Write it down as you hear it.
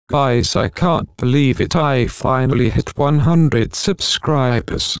Guys, I can't believe it, I finally hit 100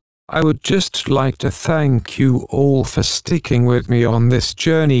 subscribers. I would just like to thank you all for sticking with me on this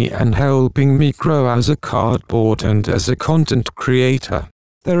journey and helping me grow as a cardboard and as a content creator.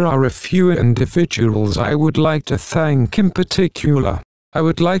 There are a few individuals I would like to thank in particular. I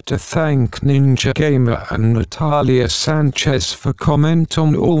would like to thank Ninja Gamer and Natalia Sanchez for comment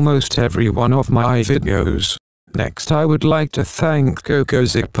on almost every one of my videos. Next, I would like to thank Gogo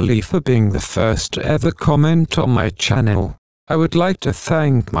Zipoli for being the first ever comment on my channel. I would like to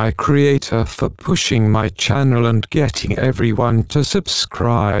thank my creator for pushing my channel and getting everyone to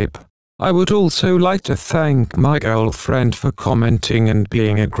subscribe. I would also like to thank my girlfriend for commenting and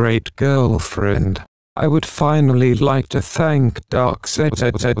being a great girlfriend. I would finally like to thank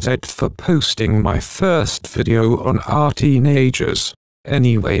DarkZZZ for posting my first video on our teenagers.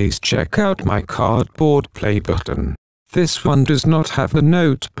 Anyways, check out my cardboard play button. This one does not have a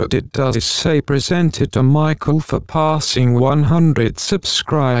note, but it does say presented to Michael for passing 100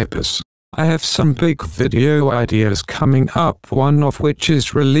 subscribers. I have some big video ideas coming up, one of which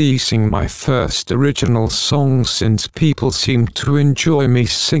is releasing my first original song since people seem to enjoy me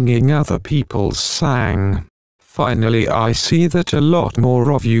singing other people's sang. Finally, I see that a lot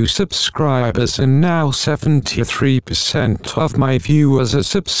more of you subscribers and now 73% of my viewers are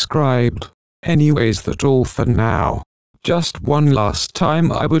subscribed. Anyways, that's all for now. Just one last time,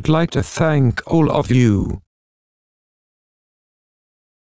 I would like to thank all of you.